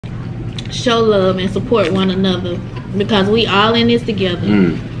show love and support one another because we all in this together.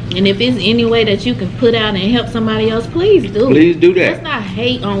 And if it's any way that you can put out and help somebody else, please do. Please do that. Let's not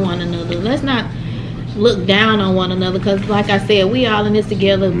hate on one another. Let's not look down on one another because, like I said, we all in this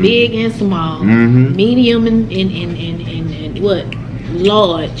together, big and small, medium and what,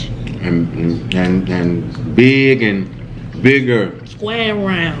 large, and big and bigger, square and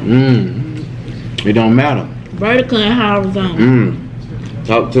round. It don't matter. Vertical and horizontal.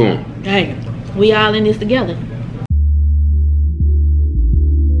 Talk to him. Hey, we all in this together.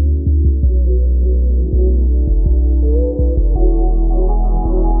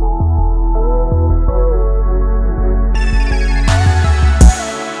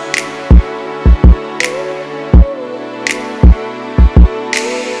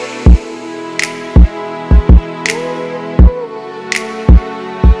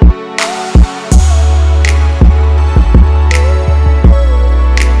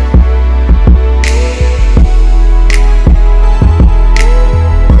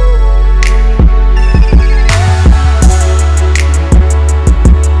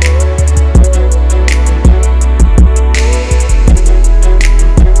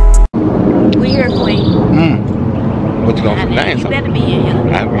 You better be in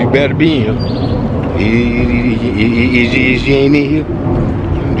here. You better be in here. She ain't in here.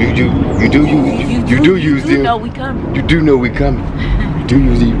 You do use them. You know we coming. You do know we coming. You do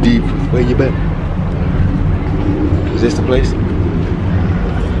use these deep. Where you better? Is this the place?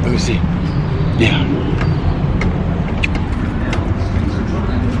 Let me see. Yeah.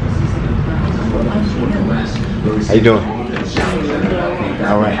 How you doing?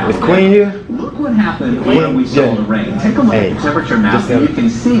 All right. Is Queen here? Look what happened when we saw the rain. Take a look at the temperature map and you can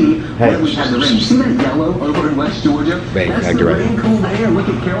see where we had the rain. See that yellow over in West Georgia? That's the rain, cold air. Look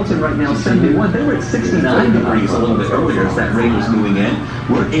at Carrollton right now, 71. They were at 69 degrees a little bit earlier as that rain was moving in.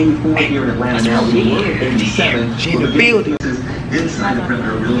 We're at 84 here in Atlanta now. We were at 87. She in the building. Inside the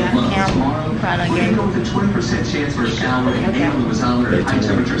perimeter really low. Tomorrow, we go with a 20% chance for a shower in St. Louis. High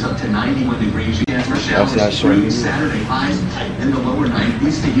temperatures up to 91 degrees. Chance for showers through Saturday. Highs in the lower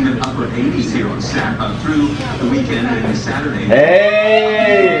 90s to even upper 80s here on through the weekend and Saturday.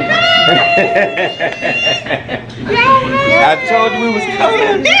 Hey! I told you we was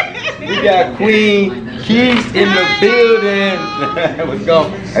coming. We got Queen Kesh in the building. What's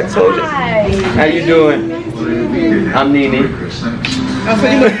going? I told you. How you doing? I'm NeeNee. I'm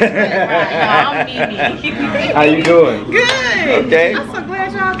NeeNee. How you doing? Good. Okay. I'm so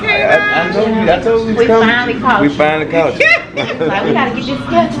glad y'all came I told you we finally caught you. We finally caught you. Like, we gotta get this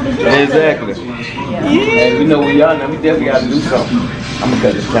schedule together. Exactly. And you know we y'all know we definitely gotta do something. I'm gonna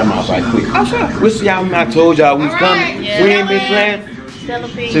cut this camera off right quick. Oh sure. What's y'all? I told y'all we was coming. Yeah. We ain't been playing.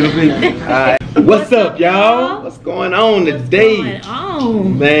 Alright. What's up, y'all? What's going on today? What's going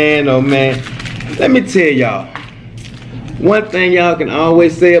on? Man, oh man. Let me tell y'all. One thing y'all can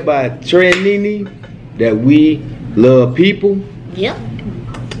always say about Tray and NeeNee, that we love people. Yep.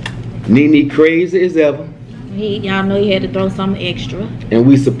 NeeNee crazy as ever. Y'all know you had to throw something extra. And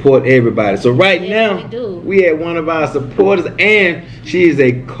we support everybody. So right now, we had one of our supporters, and she is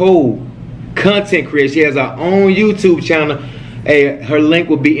a content creator. She has her own YouTube channel. Hey, her link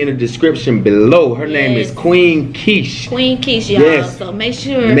will be in the description below. Her name is Queen Kesh. Queen Kesh, y'all. Yes. So make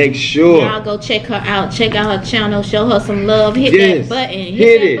sure y'all go check her out. Check out her channel. Show her some love. Hit that button.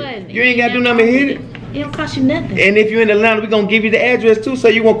 Hit that button. You ain't got to do nothing but hit it. It don't cost you nothing. And if you're in Atlanta, we're going to give you the address too, so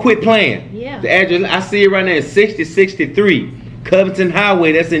you won't quit playing. Yeah. The address, I see it right now, is 6063 Covington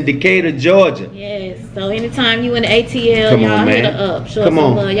Hwy. That's in Decatur, Georgia. Yes. So anytime you in the ATL, y'all hit her up. Show Come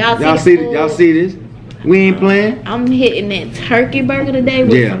on. Y'all see this? We ain't playing. I'm hitting that turkey burger today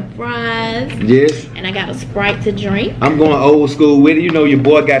with some fries. Yes. And I got a Sprite to drink. I'm going old school with it. You know your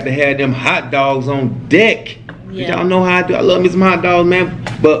boy got to have them hot dogs on deck. Yeah. Y'all know how I do. I love me some hot dogs, man.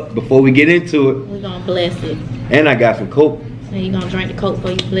 But before we get into it, we're gonna bless it. And I got some Coke. And you're gonna drink the Coke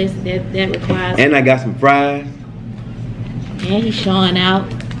before you bless it. That requires. And I got some fries. And he's showing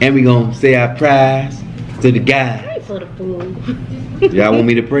out. And we gonna say our prayers to the guy. Pray for the food. Y'all want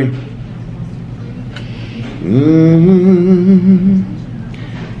me to pray?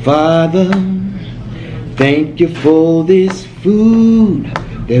 Father, thank you for this food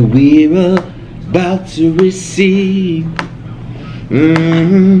that we're about to receive.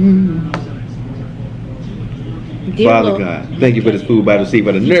 Father God, thank you for this food about to receive,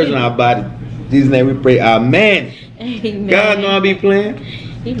 for the nourishment in our body. In Jesus' name we pray, amen. Amen. God know I be playing.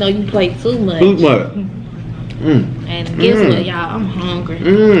 You know you play too much. Too much. And guess what, y'all? I'm hungry.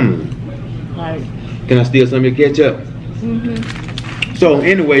 Like, can I steal some of your ketchup? So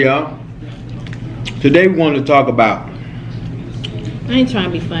anyway, y'all, today we want to talk about. I ain't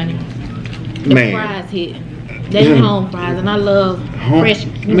trying to be funny. The fries hit. They home fries, and I love fresh.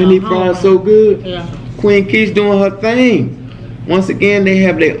 Man, these fries so good. Yeah. Queen Kesh doing her thing. Once again, they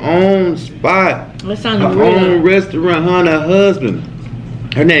have their own spot, her own restaurant. Her and her husband.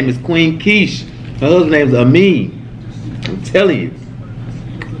 Her name is Queen Kesh. Her husband's name is Amin. I'm telling you.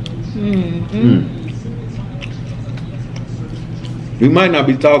 We might not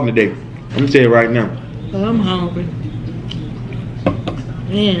be talking today. I'm gonna tell you right now. But I'm hungry.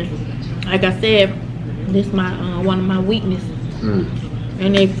 Man, like I said, this is my one of my weaknesses.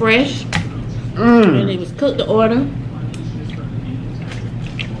 And they fresh. And they was cooked to order.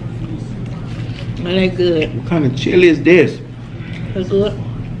 And they good. What kind of chili is this? It's good.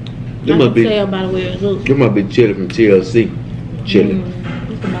 This I must can be. tell by the way it looks. This must be chili from TLC. Chili.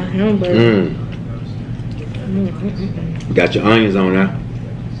 It's my hamburger. Got your onions on now.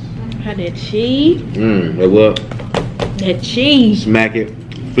 Had that cheese. That what? That cheese. Smack it,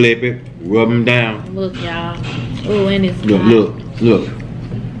 flip it, rub them down. Look, y'all. Oh, and it's Look, hot. look.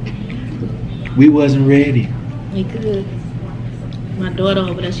 We wasn't ready. We good. My daughter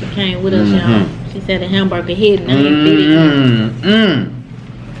over there, she came with us, y'all. She said the hamburger hidden. I ain't fit it.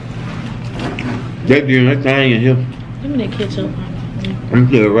 They doing that thing in here. Give me that ketchup. I'm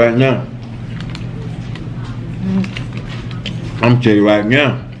telling you right now. I'm telling you right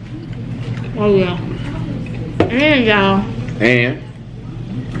now. Oh yeah. And y'all. And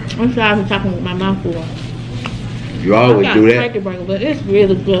I'm sorry for talking with my mouth full. you always do that. Turkey burger, but it's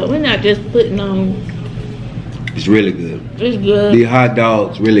really good. We're not just putting on. It's really good. It's good. These hot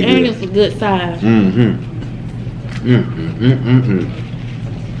dogs really And good. it's a good size.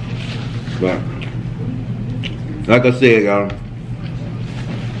 But like I said, y'all,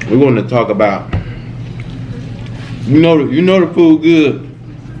 we want to talk about. You know the food good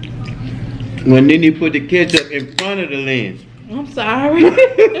when NeeNee put the ketchup in front of the lens. I'm sorry.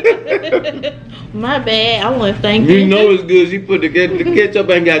 My bad. I want to thank you. You know it's good. She put the ketchup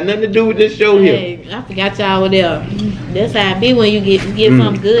ain't got nothing to do with this show here. Hey, I forgot y'all were there. That's how it be when you get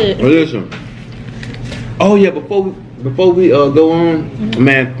something good. Well, listen. Oh yeah, before we go on,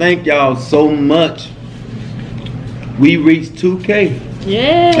 man, thank y'all so much. We reached 2K.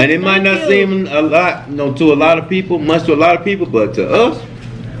 Yeah. And it might not seem a lot, to a lot of people, much to a lot of people, but to us,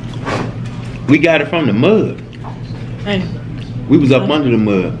 we got it from the mud. Hey. We was up under the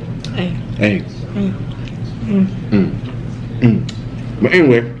mud. Hey. But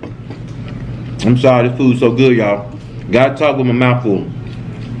anyway, I'm sorry this food's so good, y'all. Gotta talk with my mouth full.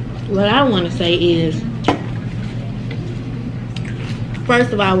 What I want to say is,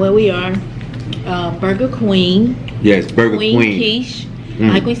 first of all, where we are, Burger Queen. Yes, Burger Queen. Kesh.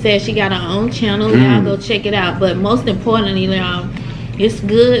 Like we said, she got her own channel. Y'all go check it out. But most importantly, y'all, it's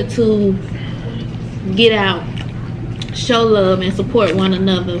good to get out, show love, and support one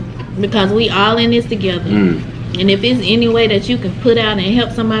another, because we all in this together. And if it's any way that you can put out and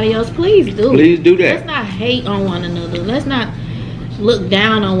help somebody else, please do. Please do that. Let's not hate on one another. Let's not look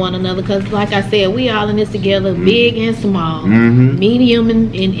down on one another, because like I said, we all in this together, big and small, medium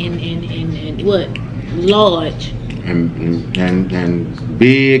and what, large, and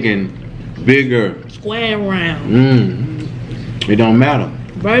big and bigger, square and round, it don't matter,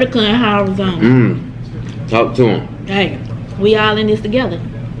 vertical and horizontal. Talk to them. Hey, we all in this together.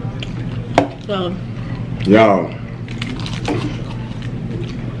 So y'all,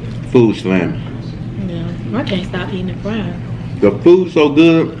 food slam. yeah, I can't stop eating the fries. The food's so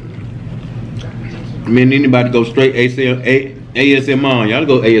good. I mean, anybody go straight ASM on. Y'all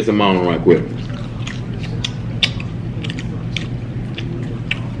go ASM on right quick.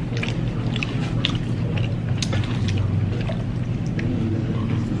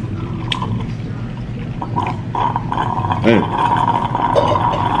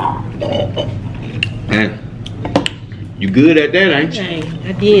 And you good at that, ain't you? Hey,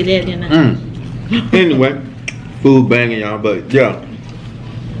 I did that, didn't I? Anyway, food banging, y'all, but yeah,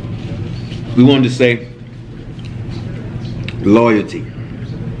 we wanted to say loyalty.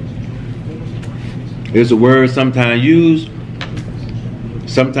 It's a word sometimes used.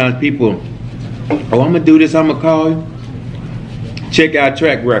 Sometimes people, oh, I'm gonna do this, I'm gonna call you. Check our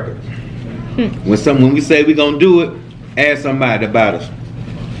track record. When we say we gonna do it, ask somebody about us.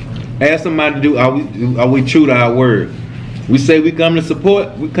 Ask somebody to do. Are we true to our word? We say we come to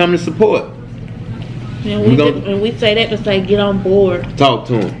support. We come to support. And we say that to say get on board. Talk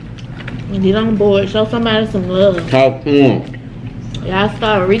to them. Get on board. Show somebody some love. Talk to them. Y'all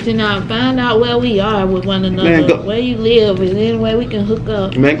start reaching out. Find out where we are with one another. Man, where you live. Is there any way we can hook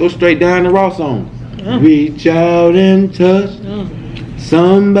up? Man, go straight down the raw song. Reach out and touch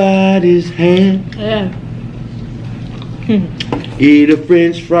somebody's hand. Eat a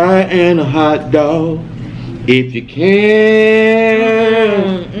French fry and a hot dog if you can.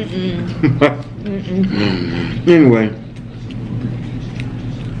 Anyway,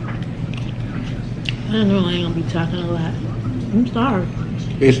 I know I ain't gonna be talking a lot. I'm sorry.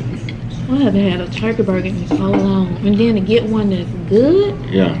 it's I haven't had a turkey burger in so long, and then to get one that's good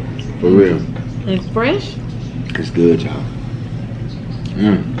yeah, for real. and fresh. It's good, y'all.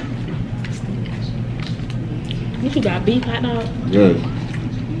 What you got, beef hot dog? Good.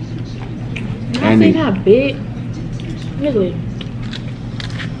 I see how big. Really?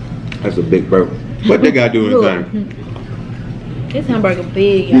 That's a big burger. What they got doing anything? This hamburger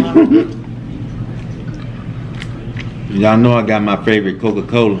big, y'all. Y'all know I got my favorite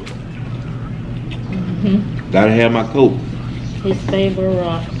Coca-Cola. Gotta have my Coke. His favorite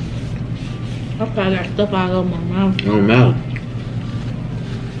rock. I probably got stuff all over my mouth. Don't matter.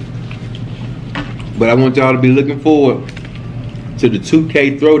 But I want y'all to be looking forward to the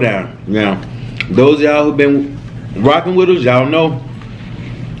 2K throwdown. Now, those of y'all who've been rocking with us, y'all know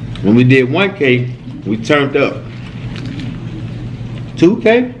when we did 1K, we turned up.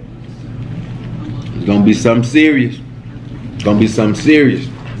 2K, it's gonna be something serious. It's gonna be something serious.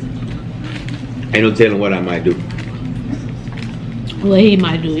 Ain't no telling what I might do. What he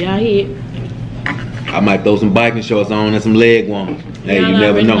might do, y'all hear? I might throw some biking shorts on and some leg warmers. Hey, you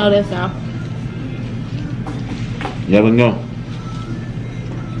never know. That's all. Never know.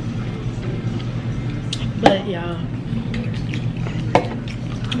 But y'all,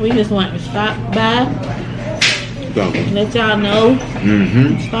 we just want to stop by, So, let y'all know,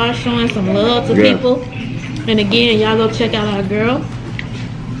 start showing some love to people. And again, y'all go check out our girl,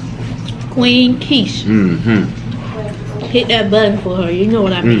 Queen Kesh. Hit that button for her. You know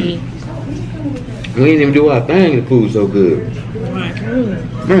what I mean. We didn't even do our thing. The food's so good. Right.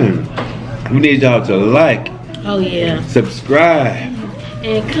 We need y'all to like, Oh yeah. subscribe.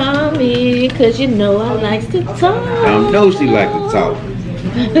 And come in, cause you know I like to talk. I know she like to talk.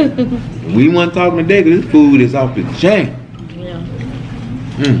 We weren't talking today because this food is off the chain. Yeah.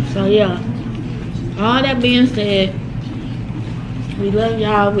 So yeah. All that being said, we love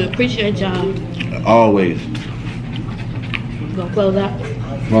y'all. We appreciate y'all. Always. Gonna close out.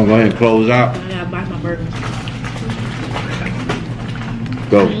 I'm gonna go ahead and close out. I gotta bite my burger.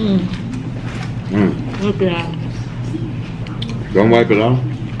 Go. Look at that. Don't wipe it off.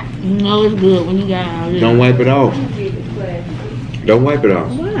 You know it's good when you got all this. Don't wipe it off. Don't wipe it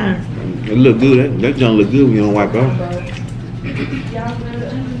off. Why? It look good. That junk look good when you don't wipe it off.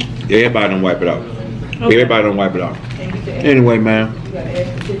 Yeah, everybody don't wipe it off. Okay. Everybody don't wipe it off. Anyway, man.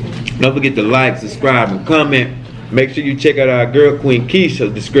 Don't forget to like, subscribe, and comment. Make sure you check out our girl, Queen Kesh. Her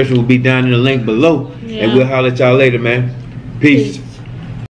description will be down in the link below. Yeah. And we'll holler at y'all later, man. Peace.